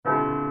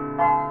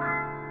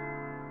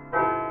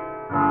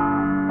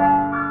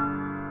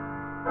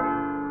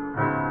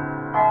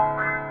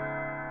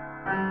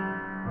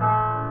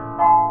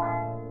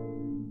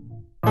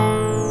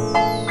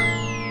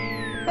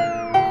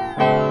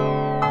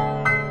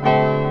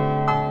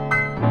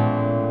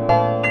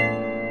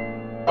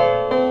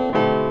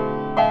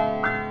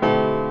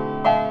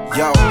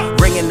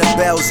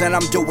sales and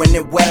I'm doing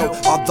it well.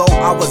 Although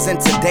I was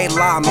into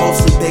daylight,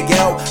 mostly Big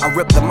L, I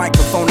rip the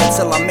microphone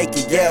until I make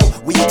it yell.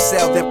 We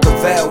excel then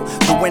prevail.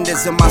 The wind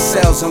is in my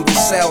sails and we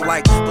sail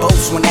like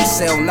boats when they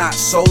sail, not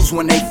souls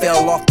when they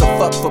fell off the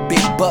fuck for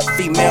big butt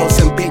females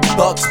and big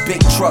bucks,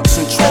 big trucks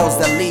and trails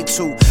that lead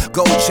to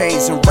gold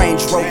chains and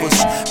Range Rovers.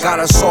 Got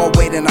us all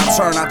waiting our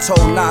turn. I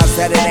told Nas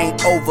that it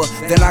ain't over.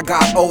 Then I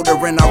got older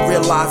and I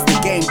realized the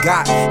game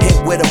got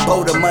hit with a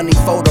boat of money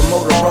for the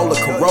Motorola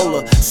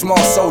Corolla. Small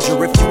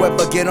soldier, if you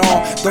ever get on,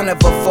 don't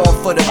ever fall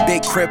for the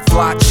big crib,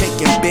 fly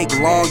chicken, big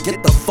long.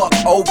 Get the fuck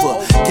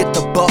over, get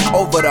the buck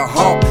over the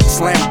hump.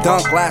 Slam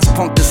dunk, last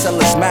punk to sell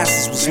his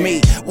masters was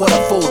me. What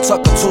a fool,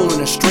 tuck a tool in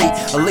the street.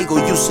 Illegal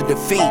use of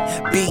defeat.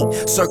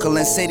 Beat,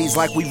 circling cities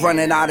like we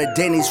running out of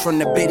Denny's from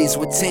the biddies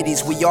with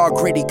titties. We all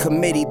gritty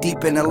committee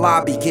deep in the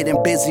lobby,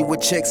 getting busy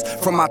with chicks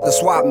from out the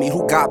swap meet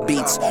who got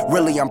beats.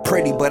 Really, I'm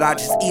pretty, but I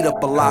just eat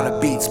up a lot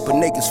of beats. But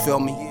niggas feel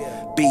me.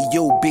 Be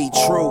you, be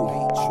true.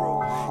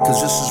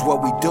 Cause this is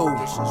what we do.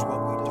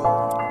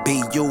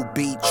 Be you,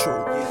 be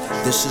true.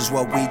 This is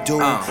what we do.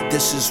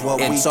 This is what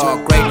we do. It's all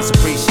greatness,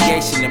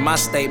 appreciation in my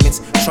statements.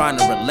 Trying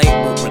to relate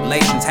with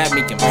relations had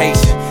me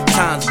impatient.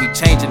 Times be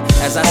changing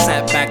as I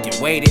sat back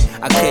and waited.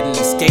 I couldn't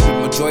escape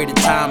it, majority of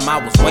the time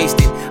I was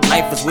wasted.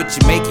 Life is what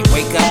you make it.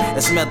 Wake up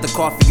and smell the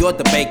coffee or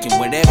the bacon.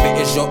 Whatever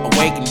is your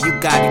awakening, you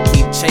gotta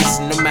keep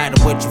chasing no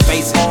matter what you're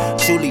facing.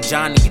 Truly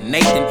Johnny and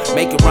Nathan,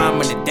 make a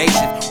rhyme in the day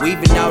shift.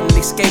 Weaving out and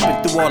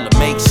escaping through all the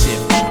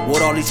makeshift.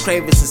 With all these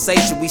craving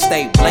sensation, we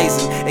stay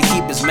blazing and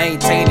keep us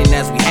maintaining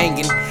as we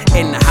hanging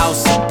in the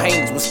house of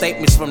paintings with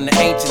statements from the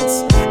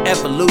ancients.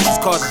 Evolutions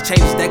causes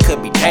changes that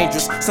could be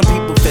dangerous. Some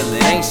people feel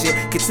it ain't shit,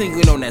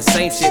 continuing on that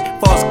same shit.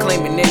 False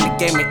claiming in the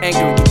game and anger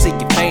and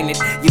continue fainted.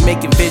 You're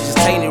making visions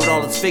tainted with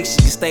all this fiction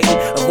you're stating.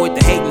 Avoid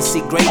the hate and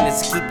see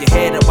greatness and keep your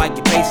head up while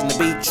you're patient to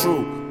be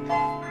true.